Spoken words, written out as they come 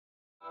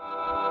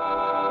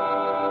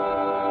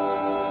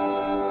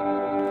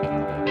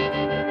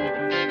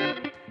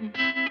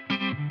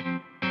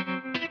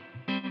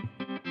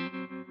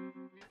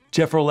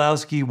Jeff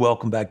Orlowski,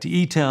 welcome back to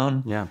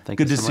eTown. Yeah, thank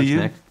you so much, Good to see you.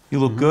 Nick. You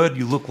look good.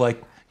 You look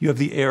like you have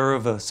the air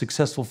of a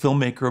successful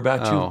filmmaker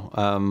about you.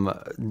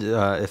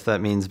 If that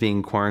means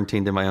being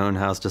quarantined in my own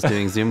house, just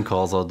doing Zoom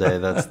calls all day,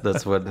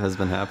 that's what has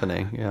been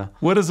happening. Yeah.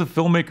 What does a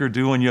filmmaker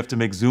do when you have to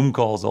make Zoom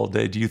calls all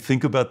day? Do you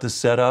think about the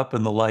setup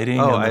and the lighting?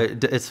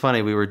 It's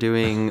funny. We were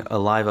doing a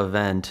live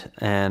event,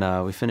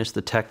 and we finished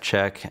the tech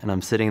check, and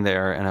I'm sitting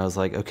there, and I was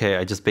like, okay,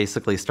 I just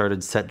basically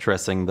started set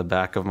dressing the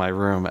back of my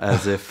room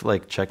as if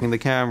like checking the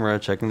camera,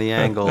 checking the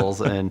angles,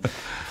 and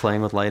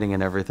playing with lighting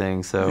and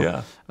everything. So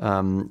yeah.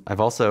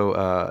 I've also,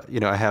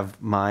 I have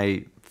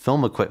my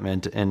film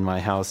equipment in my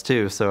house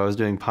too. So I was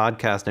doing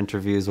podcast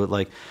interviews with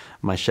like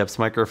my Shep's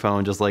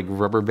microphone, just like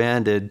rubber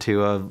banded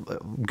to a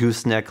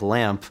gooseneck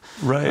lamp.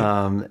 Right.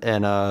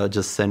 And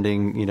just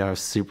sending,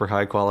 super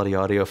high quality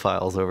audio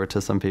files over to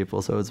some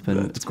people. So it's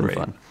been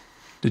fun.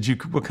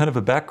 What kind of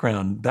a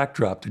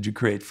backdrop did you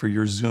create for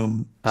your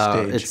Zoom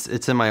stage?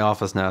 It's in my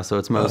office now, so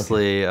it's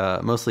mostly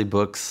mostly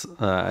books.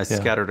 I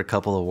scattered a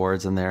couple of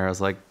awards in there. I was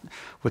like,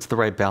 what's the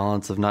right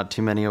balance of not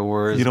too many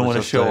awards? You don't want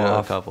to show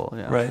off. A couple,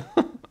 yeah. Right.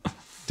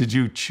 Did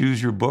you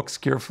choose your books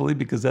carefully?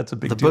 Because that's a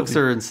big deal. The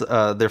books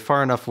are they're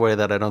far enough away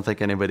that I don't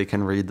think anybody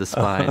can read the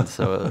spine.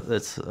 So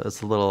it's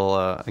a little,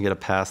 I get a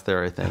pass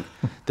there, I think.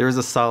 There is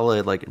a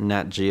solid like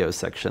Nat Geo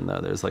section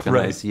though. There's like a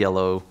nice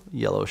yellow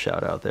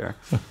shout out there.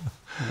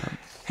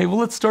 Hey, well,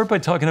 let's start by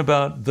talking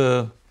about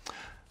the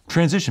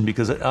transition,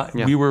 because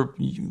we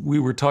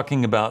were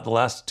talking about the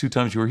last two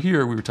times you were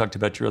here. We were talking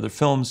about your other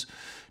films,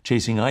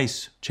 Chasing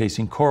Ice,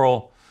 Chasing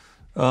Coral.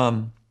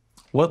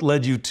 What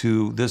led you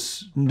to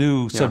this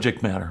new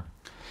subject matter?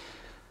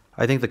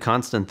 I think the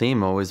constant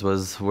theme always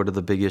was, what are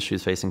the big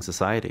issues facing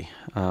society?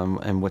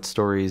 And what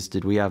stories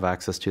did we have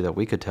access to that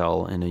we could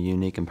tell in a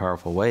unique and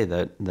powerful way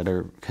that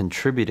are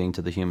contributing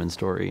to the human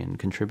story and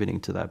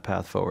contributing to that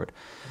path forward?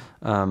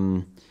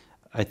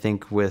 I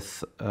think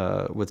with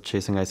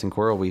Chasing Ice and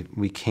Coral,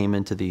 we came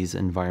into these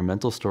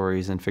environmental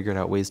stories and figured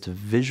out ways to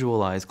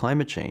visualize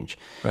climate change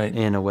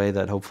in a way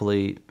that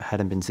hopefully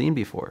hadn't been seen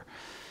before.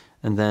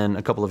 And then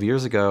a couple of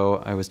years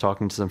ago, I was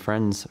talking to some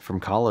friends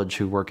from college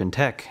who work in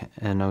tech,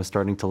 and I was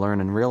starting to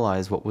learn and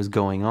realize what was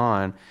going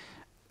on,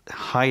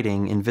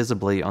 hiding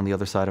invisibly on the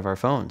other side of our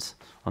phones,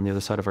 on the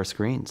other side of our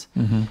screens,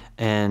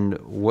 and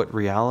what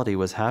reality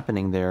was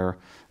happening there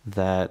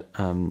that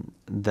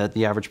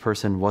the average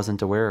person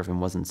wasn't aware of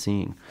and wasn't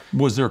seeing.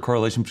 Was there a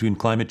correlation between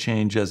climate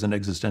change as an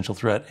existential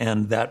threat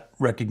and that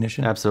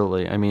recognition?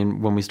 Absolutely. I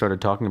mean, when we started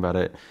talking about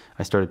it,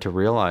 I started to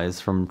realize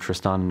from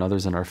Tristan and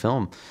others in our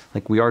film,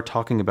 like we are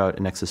talking about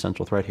an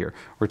existential threat here.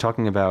 We're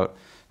talking about,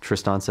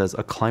 Tristan says,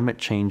 a climate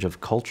change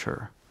of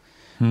culture,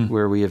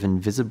 where we have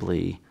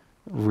invisibly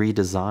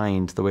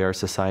redesigned the way our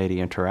society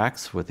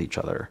interacts with each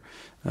other.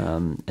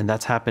 And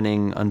that's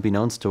happening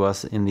unbeknownst to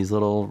us in these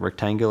little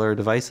rectangular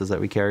devices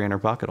that we carry in our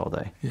pocket all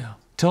day. Yeah.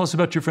 Tell us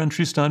about your friend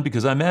Tristan,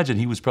 because I imagine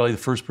he was probably the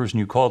first person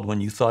you called when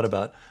you thought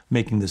about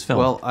making this film.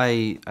 Well,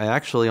 I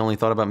actually only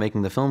thought about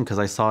making the film because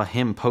I saw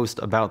him post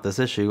about this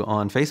issue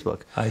on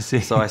Facebook. I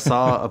see. So I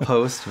saw a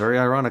post, very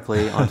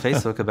ironically, on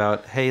Facebook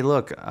about, hey,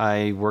 look,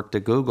 I worked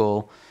at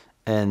Google,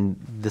 and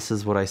this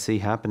is what I see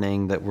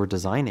happening that we're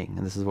designing,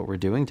 and this is what we're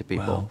doing to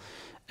people. Wow.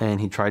 And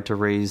he tried to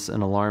raise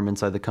an alarm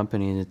inside the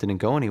company, and it didn't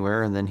go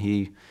anywhere. And then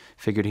he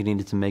figured he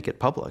needed to make it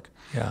public.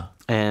 Yeah.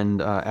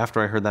 And after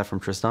I heard that from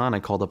Tristan, I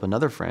called up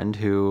another friend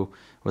who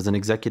was an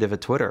executive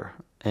at Twitter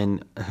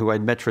and who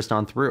I'd met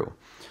Tristan through.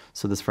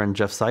 So this friend,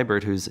 Jeff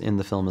Seibert, who's in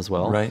the film as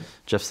well. Right.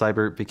 Jeff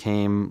Seibert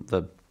became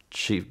the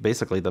chief,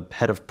 basically the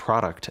head of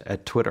product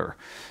at Twitter.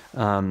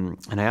 And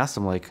I asked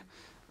him, like,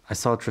 I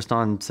saw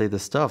Tristan say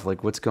this stuff,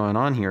 like, what's going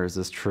on here? Is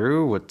this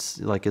true?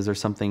 Is there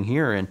something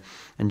here?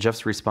 And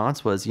Jeff's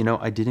response was,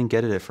 I didn't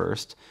get it at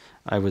first.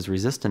 I was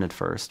resistant at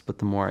first, but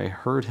the more I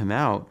heard him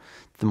out,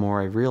 the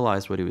more I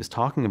realized what he was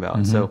talking about.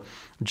 And so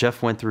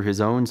Jeff went through his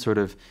own sort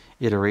of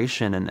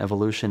iteration and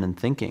evolution and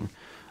thinking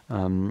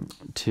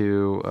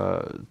to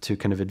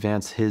kind of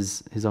advance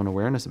his own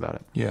awareness about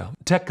it. Yeah.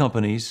 Tech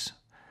companies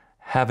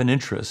have an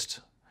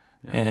interest,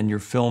 and your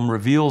film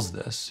reveals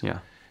this,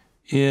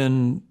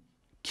 in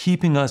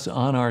keeping us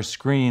on our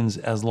screens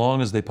as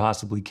long as they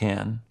possibly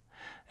can.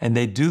 And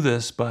they do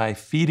this by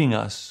feeding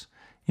us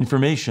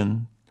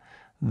information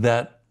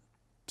that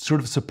sort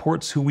of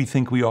supports who we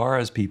think we are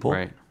as people.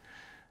 Right.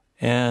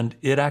 And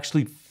it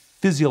actually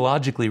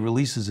physiologically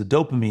releases a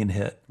dopamine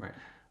hit,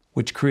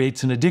 which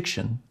creates an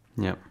addiction.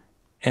 Yep.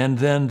 And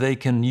then they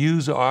can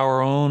use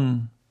our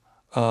own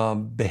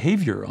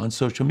behavior on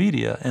social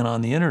media and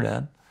on the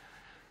internet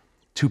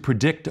to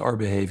predict our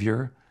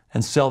behavior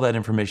and sell that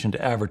information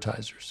to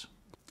advertisers.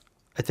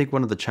 I think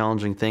one of the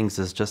challenging things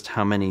is just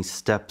how many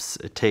steps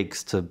it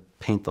takes to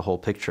paint the whole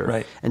picture.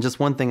 Right. And just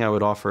one thing I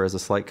would offer as a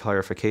slight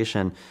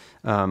clarification,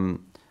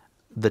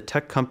 the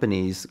tech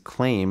companies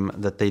claim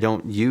that they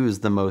don't use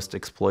the most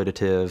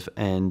exploitative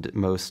and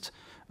most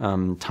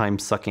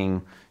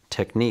time-sucking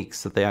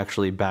techniques, that they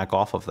actually back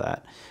off of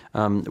that,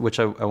 which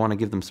I want to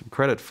give them some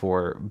credit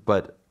for.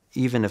 But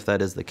even if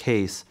that is the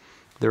case,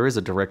 there is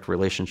a direct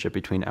relationship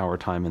between our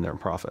time and their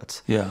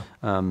profits. Yeah.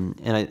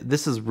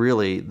 This is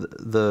really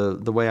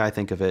the way I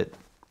think of it.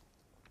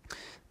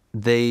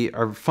 They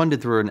are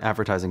funded through an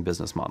advertising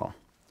business model,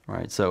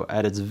 right? So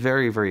at its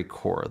very, very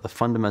core, the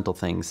fundamental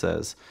thing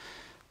says,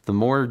 the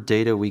more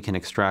data we can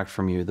extract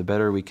from you, the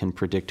better we can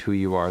predict who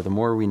you are, the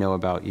more we know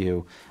about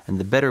you, and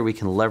the better we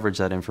can leverage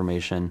that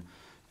information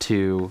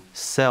to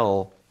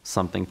sell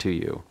something to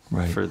you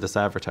for this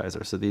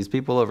advertiser. So these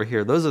people over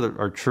here, those are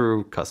our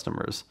true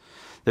customers.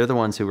 They're the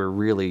ones who we're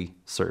really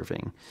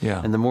serving.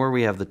 Yeah. And the more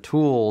we have the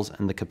tools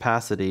and the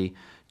capacity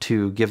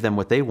to give them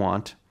what they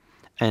want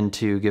and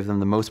to give them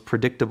the most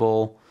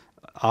predictable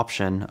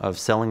option of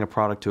selling a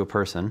product to a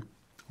person,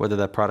 whether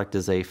that product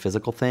is a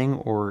physical thing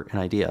or an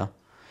idea,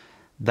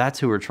 that's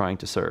who we're trying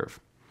to serve.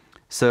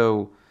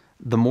 So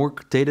the more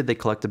data they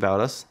collect about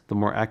us, the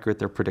more accurate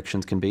their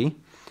predictions can be.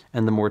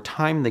 And the more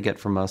time they get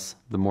from us,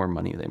 the more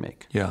money they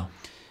make. Yeah.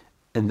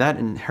 And that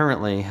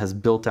inherently has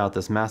built out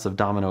this massive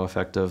domino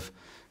effect of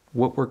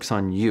what works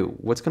on you?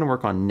 What's going to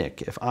work on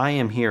Nick? If I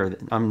am here,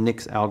 I'm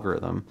Nick's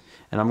algorithm,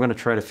 and I'm going to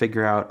try to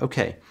figure out,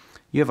 okay,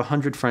 you have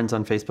 100 friends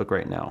on Facebook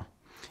right now.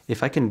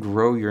 If I can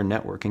grow your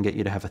network and get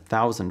you to have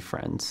 1,000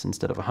 friends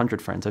instead of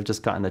 100 friends, I've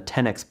just gotten a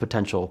 10x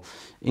potential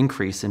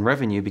increase in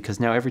revenue, because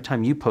now every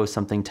time you post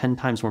something, 10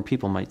 times more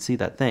people might see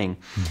that thing.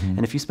 Mm-hmm.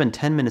 And if you spend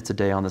 10 minutes a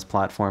day on this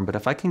platform, but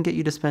if I can get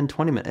you to spend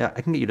 20 minutes,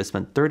 I can get you to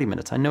spend 30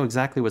 minutes. I know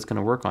exactly what's going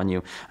to work on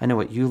you. I know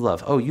what you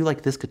love. Oh, you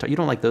like this guitar. You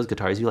don't like those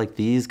guitars. You like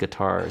these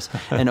guitars.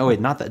 And oh,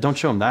 wait, not that. Don't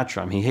show him that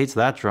drum. He hates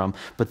that drum.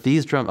 But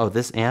these drum, oh,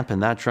 this amp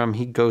and that drum,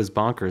 he goes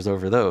bonkers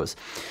over those.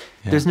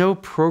 Yeah. There's no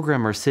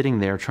programmer sitting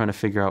there trying to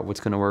figure out what's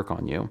going to work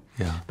on you.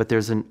 Yeah. But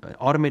there's an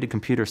automated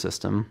computer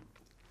system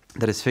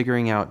that is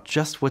figuring out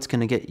just what's going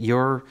to get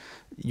your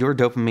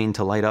dopamine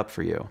to light up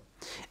for you.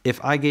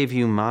 If I gave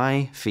you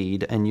my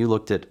feed and you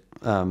looked at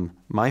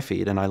my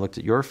feed and I looked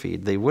at your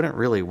feed, they wouldn't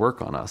really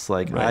work on us.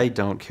 Like, I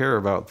don't care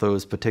about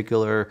those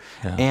particular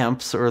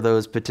amps or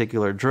those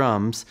particular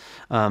drums,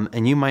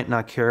 and you might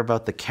not care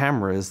about the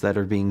cameras that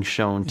are being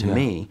shown to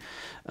me.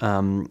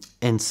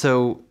 And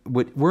so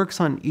what works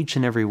on each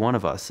and every one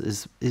of us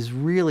is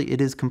really,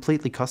 it is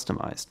completely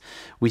customized.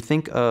 We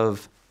think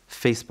of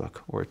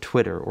Facebook or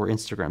Twitter or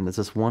Instagram, there's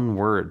this one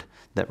word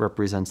that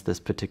represents this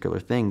particular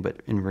thing,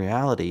 but in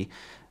reality,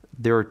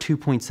 there are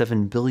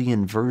 2.7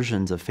 billion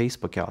versions of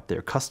Facebook out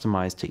there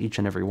customized to each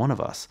and every one of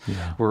us.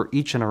 Yeah. We're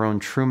each in our own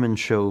Truman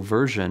Show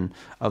version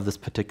of this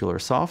particular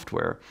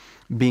software,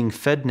 being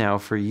fed now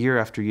for year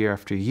after year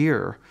after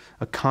year,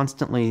 a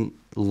constantly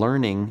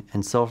learning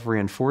and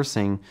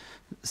self-reinforcing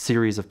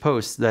series of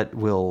posts that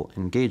will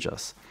engage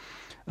us.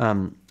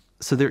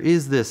 So there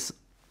is this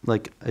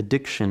like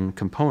addiction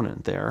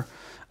component there.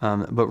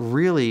 But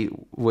really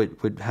what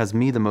has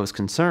me the most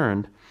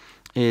concerned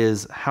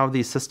is how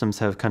these systems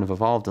have kind of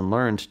evolved and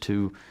learned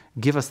to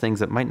give us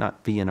things that might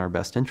not be in our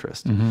best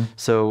interest. Mm-hmm.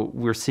 So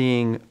we're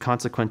seeing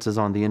consequences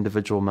on the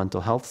individual mental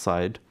health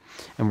side,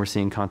 and we're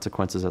seeing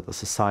consequences at the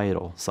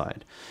societal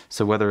side.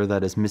 So whether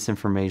that is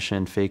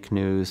misinformation, fake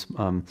news,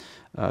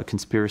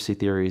 conspiracy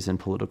theories, and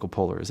political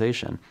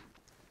polarization,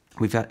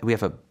 we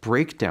have a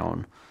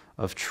breakdown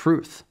of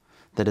truth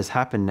that has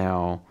happened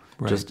now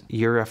just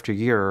year after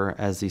year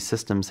as these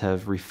systems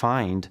have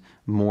refined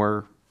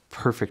more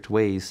perfect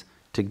ways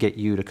to get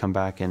you to come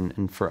back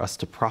and for us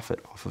to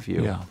profit off of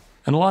you. Yeah.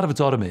 And a lot of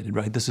it's automated,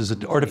 right? This is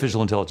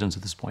artificial intelligence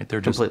at this point.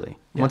 They're just completely.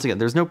 Once again,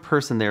 there's no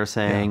person there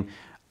saying,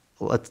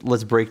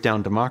 let's break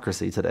down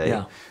democracy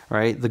today,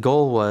 right? The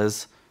goal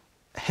was,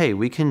 hey,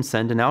 we can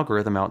send an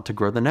algorithm out to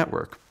grow the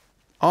network.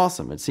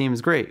 Awesome. It seems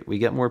great. We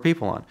get more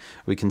people on.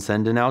 We can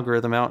send an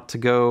algorithm out to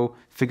go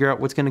figure out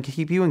what's going to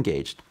keep you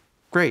engaged.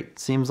 Great.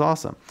 Seems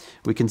awesome.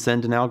 We can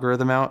send an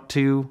algorithm out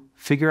to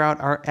figure out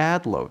our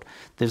ad load.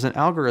 There's an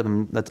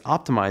algorithm that's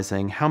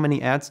optimizing how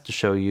many ads to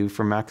show you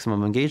for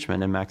maximum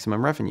engagement and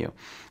maximum revenue.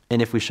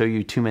 And if we show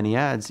you too many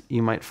ads,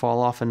 you might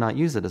fall off and not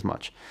use it as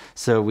much.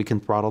 So we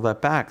can throttle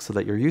that back so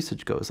that your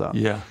usage goes up.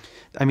 Yeah.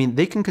 I mean,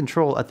 they can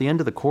control at the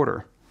end of the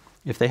quarter,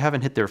 if they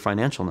haven't hit their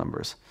financial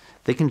numbers,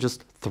 they can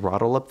just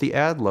throttle up the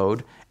ad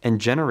load and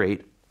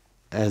generate,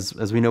 as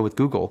we know with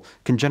Google,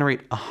 can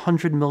generate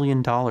 $100 million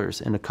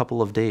in a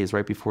couple of days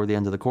right before the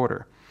end of the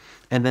quarter.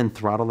 And then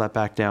throttle that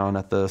back down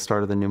at the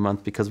start of the new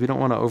month because we don't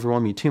want to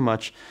overwhelm you too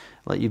much,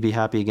 let you be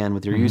happy again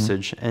with your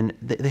usage. And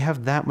they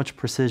have that much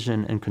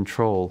precision and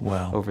control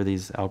over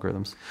these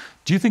algorithms.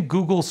 Do you think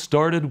Google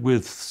started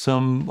with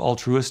some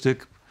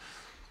altruistic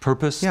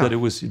purpose, that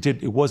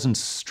it wasn't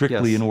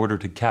strictly in order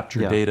to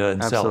capture data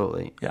and sell it?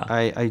 Absolutely. Yeah.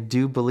 I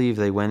do believe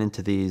they went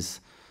into these,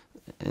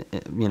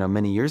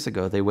 many years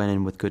ago, they went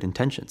in with good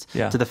intentions.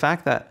 Yeah. To the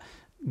fact that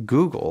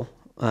Google,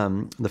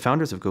 the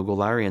founders of Google,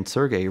 Larry and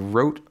Sergey,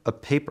 wrote a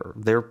paper,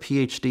 their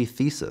PhD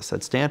thesis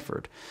at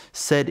Stanford,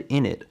 said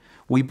in it,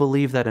 we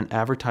believe that an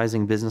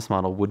advertising business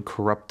model would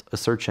corrupt a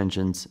search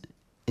engine's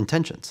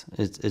intentions,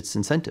 its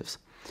incentives.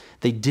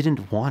 They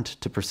didn't want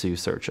to pursue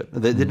search.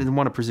 They didn't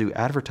want to pursue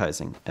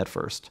advertising at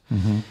first.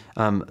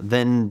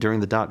 Then during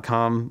the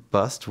dot-com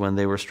bust, when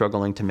they were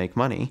struggling to make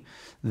money,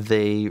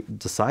 they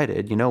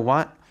decided, you know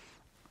what?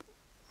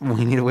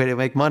 we need a way to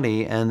make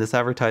money, and this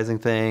advertising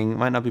thing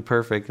might not be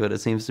perfect, but it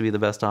seems to be the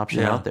best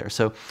option out there.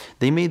 So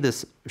they made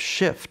this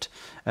shift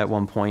at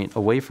one point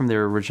away from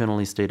their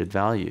originally stated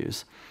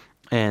values,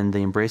 and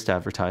they embraced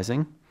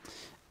advertising.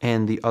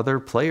 And the other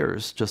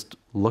players just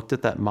looked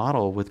at that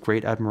model with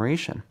great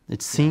admiration.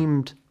 It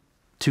seemed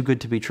too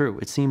good to be true.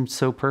 It seemed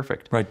so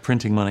perfect. Right,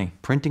 printing money.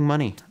 Printing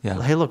money.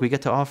 Yeah. Hey, look, we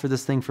get to offer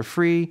this thing for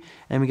free,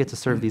 and we get to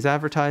serve these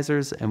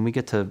advertisers, and we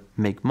get to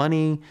make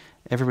money.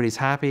 Everybody's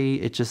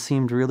happy. It just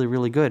seemed really,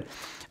 really good.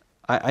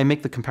 I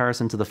make the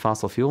comparison to the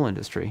fossil fuel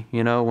industry.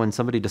 You know, when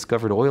somebody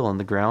discovered oil in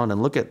the ground,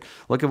 and look at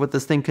what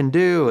this thing can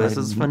do. Right. This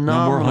is phenomenal.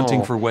 No more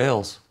hunting for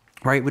whales.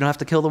 Right, we don't have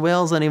to kill the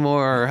whales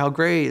anymore. How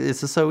great!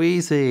 This is so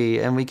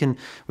easy, and we can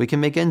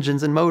make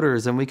engines and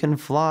motors, and we can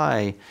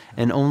fly.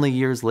 And only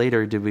years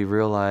later did we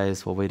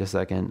realize, well, wait a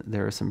second,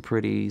 there are some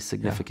pretty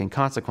significant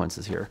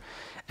consequences here.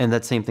 And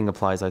that same thing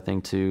applies, I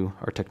think, to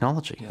our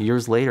technology. Yeah.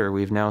 Years later,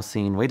 we've now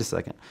seen, wait a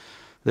second,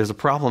 there's a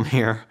problem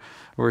here.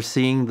 We're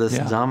seeing this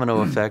domino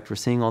effect. We're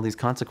seeing all these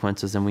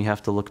consequences, and we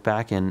have to look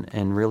back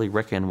and really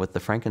reckon with the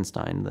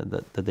Frankenstein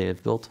that they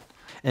have built.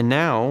 And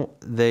now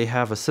they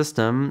have a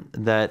system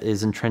that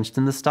is entrenched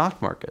in the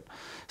stock market.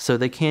 So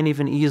they can't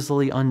even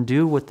easily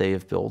undo what they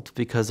have built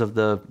because of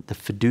the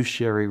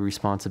fiduciary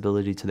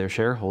responsibility to their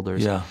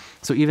shareholders. Yeah.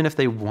 So even if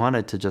they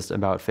wanted to just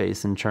about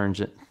face and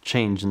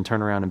change and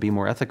turn around and be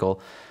more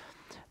ethical,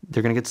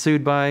 they're going to get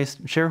sued by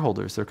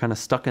shareholders. They're kind of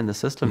stuck in the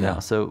system now.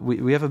 So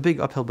we have a big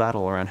uphill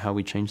battle around how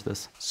we change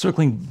this.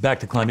 Circling back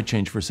to climate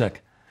change for a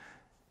sec.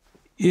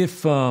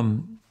 If...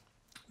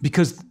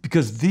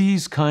 Because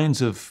these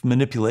kinds of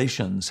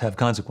manipulations have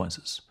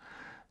consequences.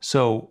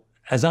 So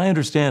as I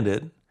understand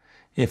it,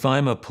 if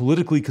I'm a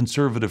politically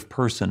conservative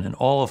person and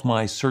all of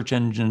my search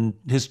engine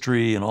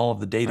history and all of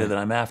the data that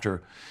I'm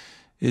after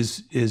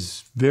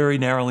is very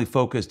narrowly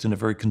focused in a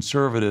very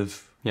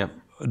conservative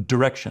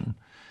direction,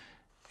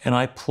 and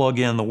I plug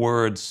in the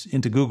words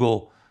into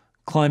Google,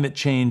 climate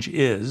change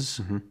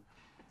is,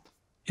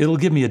 it'll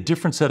give me a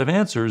different set of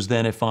answers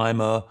than if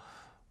I'm a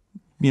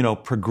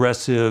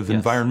progressive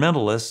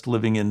environmentalist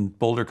living in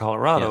Boulder,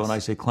 Colorado, and I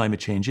say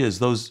climate change is.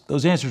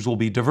 Those answers will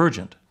be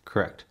divergent.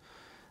 Correct.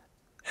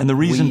 And the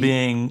reason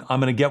being, I'm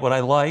going to get what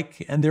I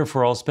like, and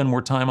therefore I'll spend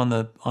more time in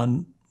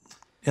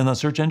the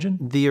search engine?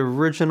 The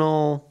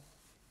original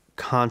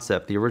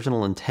concept, the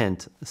original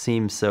intent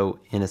seems so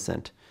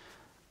innocent.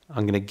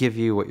 I'm going to give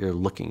you what you're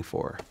looking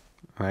for,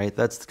 right?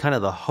 That's kind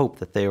of the hope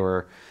that they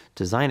were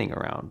designing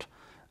around.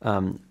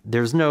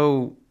 There's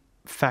no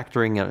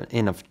factoring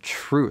in of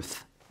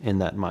truth in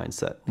that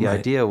mindset. The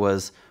idea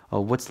was,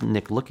 what's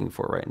Nick looking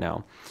for right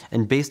now?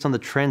 And based on the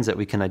trends that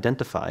we can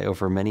identify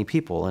over many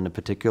people in a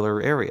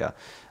particular area,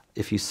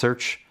 if you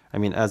search, I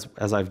mean, as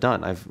I've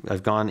done,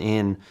 I've gone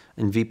in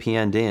and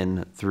VPN'd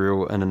in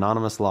through an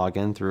anonymous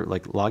login, through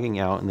like logging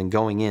out and then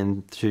going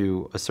in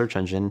to a search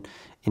engine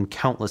in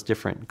countless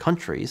different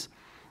countries.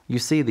 You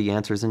see the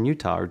answers in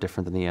Utah are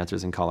different than the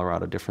answers in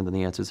Colorado, different than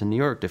the answers in New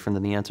York, different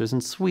than the answers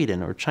in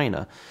Sweden or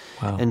China.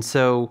 Wow. And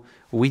so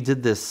we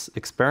did this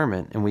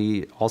experiment, and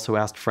we also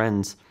asked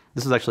friends.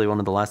 This was actually one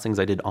of the last things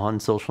I did on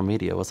social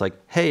media. Was like,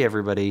 hey,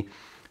 everybody,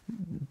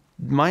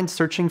 mind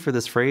searching for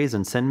this phrase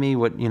and send me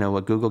what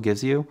Google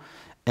gives you.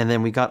 And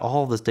then we got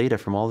all this data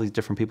from all these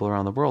different people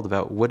around the world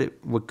about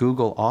what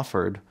Google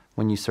offered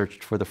when you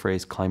searched for the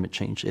phrase climate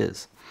change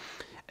is.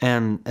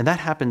 And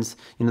that happens,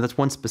 that's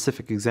one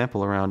specific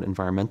example around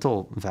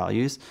environmental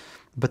values,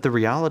 but the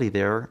reality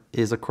there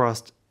is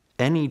across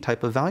any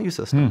type of value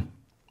system.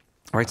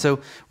 All right, so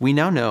we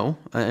now know,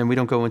 and we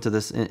don't go into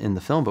this in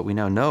the film, but we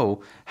now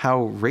know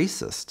how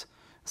racist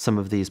some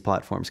of these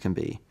platforms can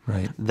be.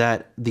 Right.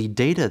 That the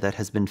data that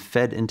has been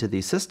fed into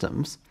these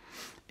systems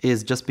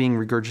is just being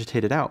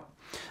regurgitated out.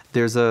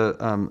 There's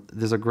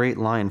a great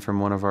line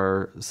from one of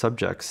our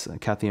subjects,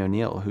 Kathy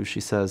O'Neill, who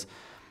she says,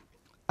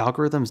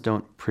 algorithms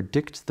don't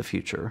predict the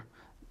future,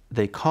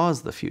 they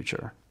cause the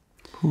future.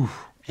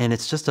 Oof. And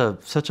it's just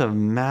such a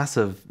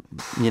massive,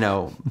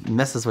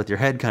 messes with your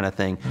head kind of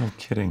thing. No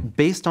kidding.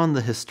 Based on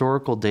the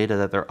historical data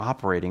that they're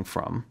operating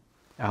from,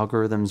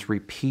 algorithms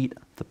repeat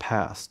the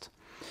past.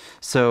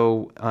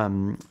 So,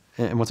 and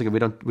once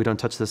again, we don't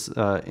touch this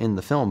in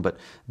the film, but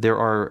there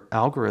are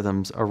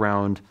algorithms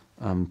around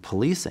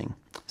policing.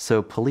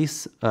 So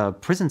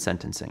prison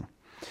sentencing.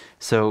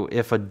 So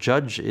if a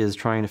judge is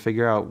trying to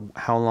figure out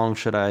how long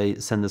should I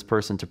send this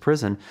person to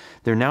prison,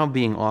 they're now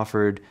being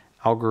offered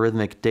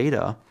algorithmic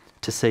data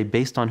to say,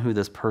 based on who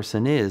this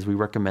person is, we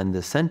recommend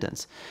this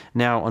sentence.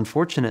 Now,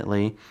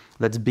 unfortunately,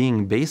 that's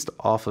being based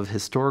off of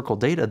historical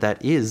data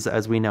that is,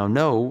 as we now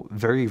know,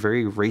 very,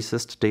 very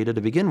racist data to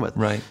begin with.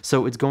 Right.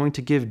 So it's going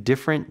to give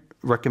different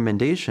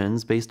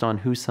recommendations based on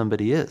who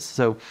somebody is.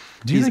 So,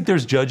 do you think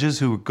there's judges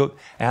who go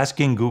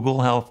asking Google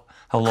how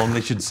long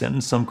they should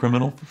sentence some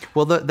criminal?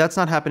 Well, that's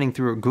not happening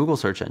through a Google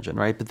search engine,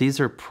 right? But these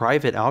are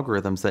private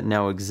algorithms that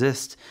now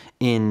exist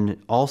in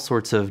all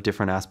sorts of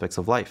different aspects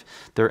of life.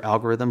 They're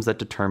algorithms that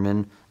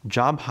determine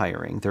job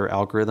hiring. There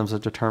are algorithms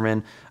that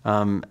determine,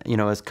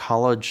 as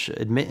college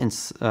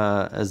admittance,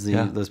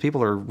 those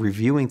people are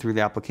reviewing through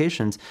the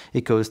applications,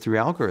 it goes through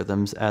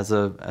algorithms as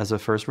a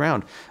first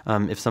round.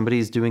 If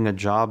somebody's doing a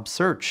job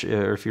search,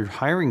 or if you're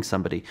hiring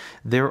somebody,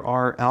 there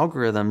are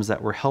algorithms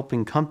that were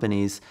helping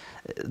companies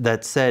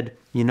that said,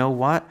 you know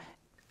what,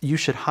 you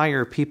should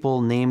hire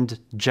people named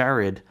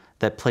Jared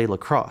that play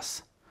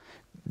lacrosse.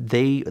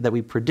 That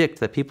we predict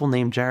that people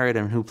named Jared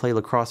and who play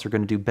lacrosse are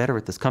going to do better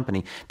at this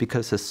company,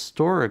 because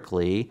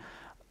historically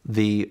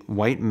the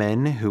white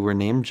men who were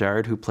named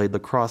Jared who played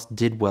lacrosse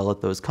did well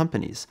at those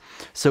companies.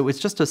 So it's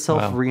just a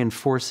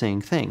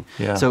self-reinforcing thing.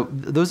 Yeah. So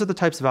those are the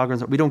types of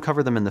algorithms. We don't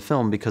cover them in the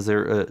film because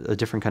they're a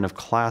different kind of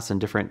class and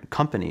different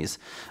companies.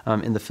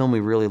 In the film,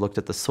 we really looked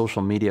at the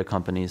social media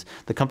companies,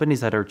 the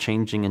companies that are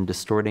changing and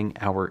distorting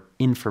our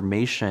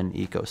information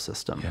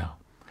ecosystem. Yeah.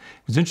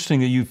 It was interesting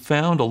that you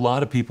found a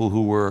lot of people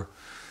who were,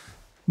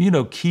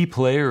 key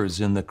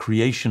players in the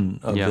creation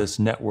of this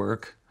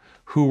network,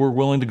 who were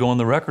willing to go on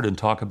the record and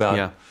talk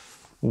about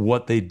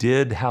what they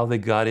did, how they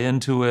got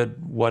into it,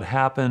 what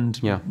happened,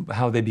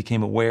 how they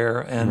became aware,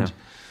 and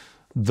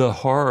the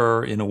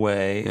horror, in a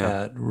way,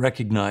 at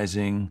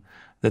recognizing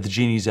that the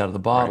genie's out of the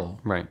bottle.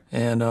 Right.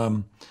 And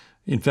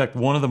in fact,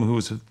 one of them who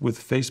was with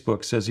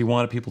Facebook says he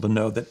wanted people to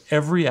know that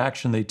every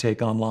action they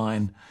take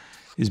online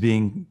is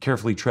being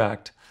carefully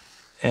tracked.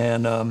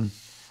 And,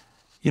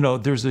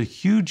 there's a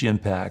huge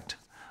impact.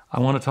 I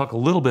want to talk a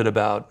little bit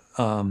about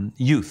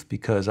youth,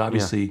 because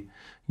obviously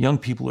young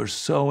people are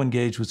so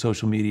engaged with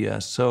social media,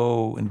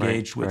 so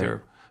engaged with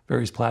their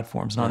various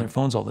platforms and on their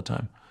phones all the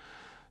time.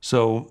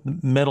 So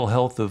mental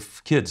health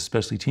of kids,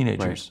 especially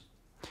teenagers.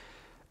 Right.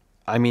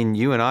 I mean,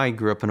 you and I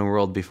grew up in a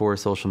world before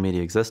social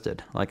media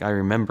existed. Like, I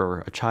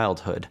remember a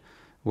childhood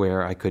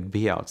where I could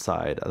be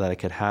outside, that I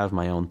could have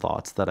my own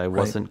thoughts, that I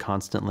wasn't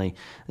constantly...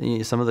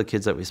 Some of the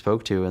kids that we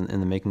spoke to in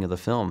the making of the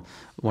film,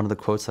 one of the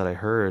quotes that I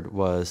heard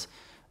was,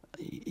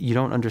 you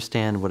don't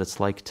understand what it's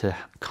like to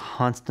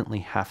constantly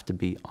have to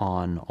be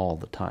on all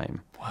the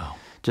time. Wow.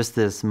 Just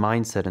this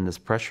mindset and this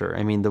pressure.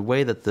 I mean, the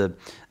way that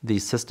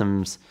these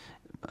systems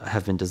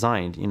have been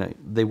designed,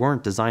 they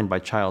weren't designed by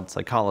child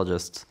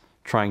psychologists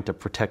trying to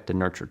protect and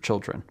nurture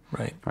children.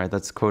 Right.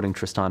 That's quoting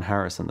Tristan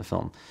Harris in the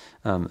film.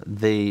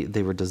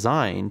 They were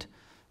designed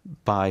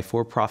by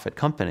for-profit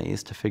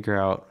companies to figure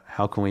out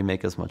how can we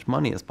make as much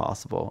money as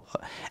possible,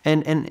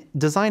 and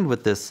designed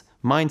with this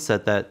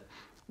mindset that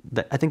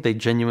I think they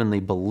genuinely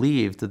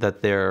believed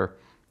that their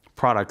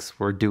products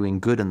were doing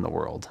good in the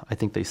world. I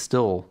think they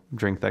still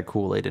drink that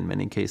Kool-Aid in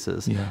many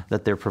cases,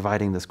 that they're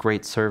providing this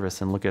great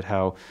service, and look at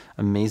how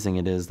amazing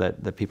it is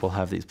that people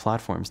have these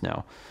platforms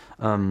now.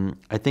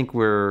 I think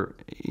we're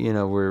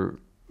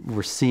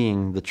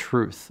seeing the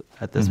truth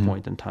at this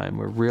point in time.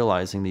 We're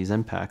realizing these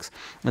impacts.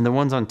 And the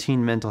ones on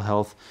teen mental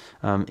health,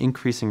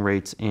 increasing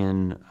rates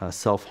in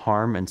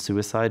self-harm and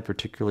suicide,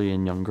 particularly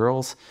in young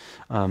girls,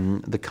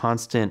 the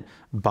constant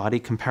body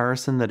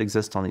comparison that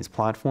exists on these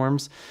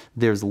platforms.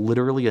 There's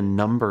literally a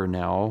number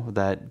now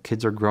that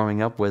kids are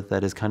growing up with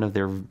that is kind of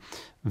their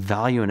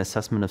value and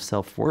assessment of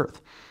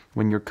self-worth.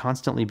 When you're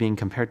constantly being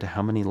compared to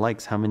how many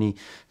likes, how many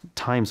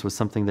times was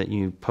something that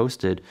you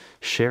posted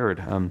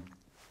shared,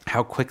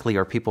 how quickly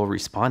are people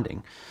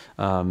responding?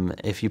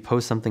 If you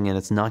post something and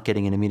it's not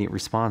getting an immediate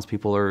response,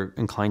 people are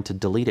inclined to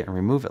delete it and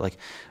remove it. Like,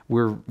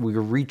 we're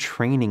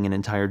retraining an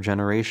entire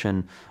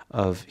generation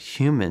of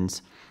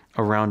humans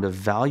around a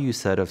value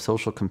set of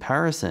social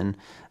comparison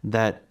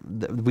that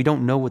we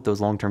don't know what those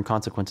long-term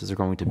consequences are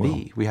going to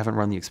be. We haven't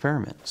run the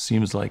experiment.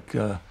 Seems like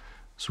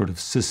sort of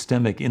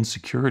systemic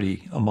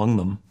insecurity among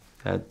them.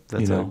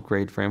 That's a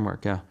great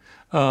framework,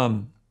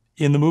 In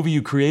the movie,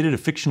 you created a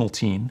fictional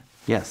teen.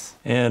 Yes.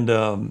 And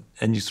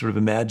you sort of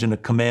imagine a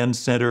command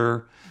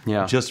center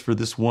just for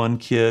this one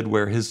kid,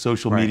 where his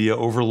social media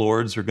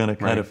overlords are going to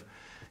kind of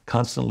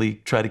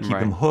constantly try to keep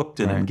him hooked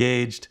and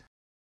engaged.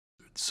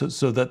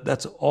 So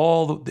that's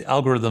all the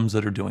algorithms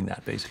that are doing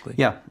that, basically.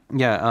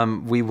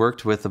 We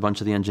worked with a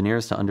bunch of the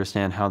engineers to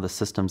understand how the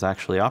systems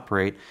actually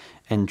operate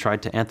and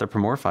tried to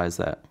anthropomorphize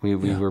that. We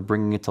were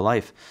bringing it to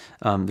life.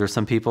 There's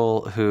some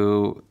people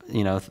who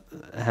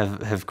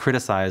have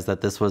criticized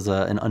that this was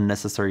an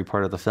unnecessary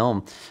part of the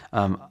film.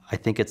 I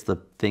think it's the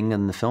thing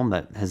in the film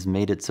that has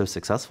made it so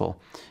successful.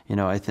 When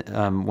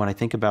I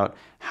think about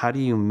how do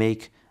you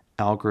make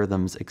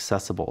algorithms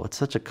accessible, it's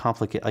such a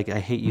complicated, I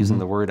hate using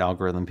the word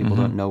algorithm. People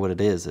don't know what it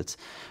is. It's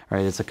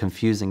a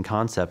confusing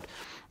concept.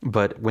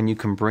 But when you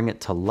can bring it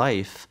to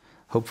life,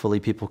 hopefully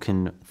people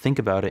can think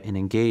about it and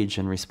engage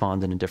and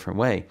respond in a different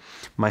way.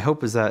 My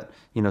hope is that,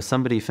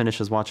 somebody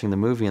finishes watching the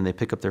movie and they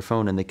pick up their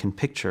phone and they can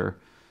picture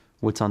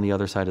what's on the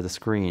other side of the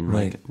screen.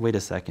 Right. Like, wait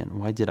a second,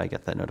 why did I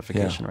get that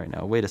notification right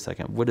now? Wait a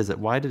second, what is it?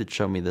 Why did it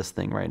show me this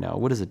thing right now?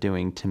 What is it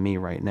doing to me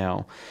right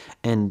now?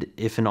 And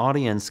if an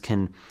audience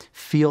can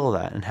feel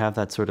that and have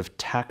that sort of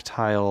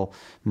tactile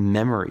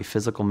memory,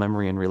 physical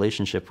memory and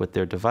relationship with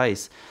their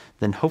device,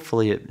 then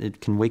hopefully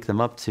it can wake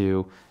them up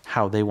to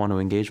how they want to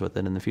engage with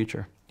it in the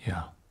future.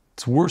 Yeah.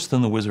 It's worse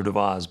than The Wizard of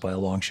Oz by a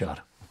long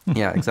shot.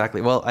 Yeah, exactly.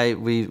 Well,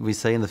 we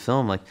say in the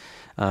film, like,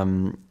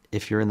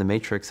 If you're in the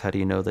Matrix, how do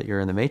you know that you're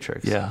in the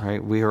Matrix? Yeah.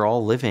 Right? We are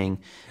all living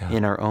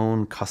in our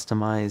own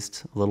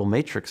customized little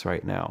Matrix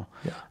right now.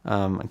 Yeah.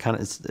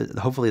 And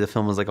hopefully the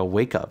film is like a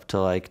wake up to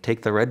like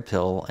take the red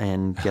pill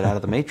and get out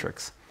of the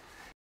Matrix.